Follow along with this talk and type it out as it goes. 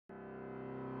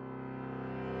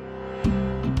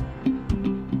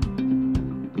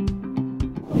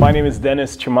My name is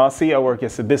Dennis Chimasi. I work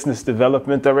as a Business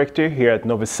Development Director here at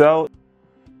Novicell.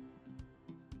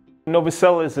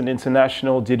 Novicell is an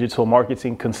international digital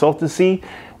marketing consultancy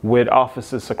with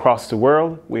offices across the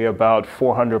world. We're about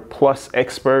 400 plus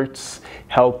experts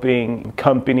helping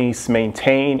companies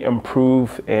maintain,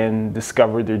 improve, and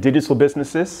discover their digital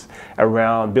businesses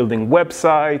around building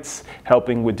websites,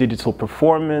 helping with digital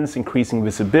performance, increasing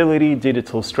visibility,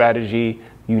 digital strategy,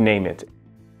 you name it.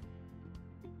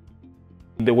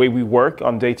 The way we work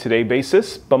on a day-to-day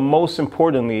basis, but most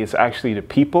importantly is actually the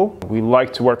people. We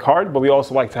like to work hard, but we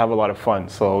also like to have a lot of fun,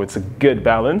 so it's a good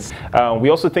balance. We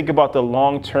also think about the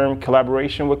long-term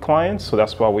collaboration with clients, so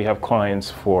that's why we have clients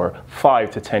for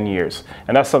 5 to 10 years,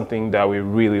 and that's something that we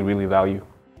really value.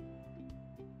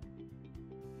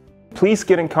 Please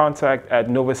get in contact at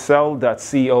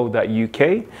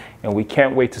novicell.co.uk, and we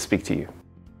can't wait to speak to you.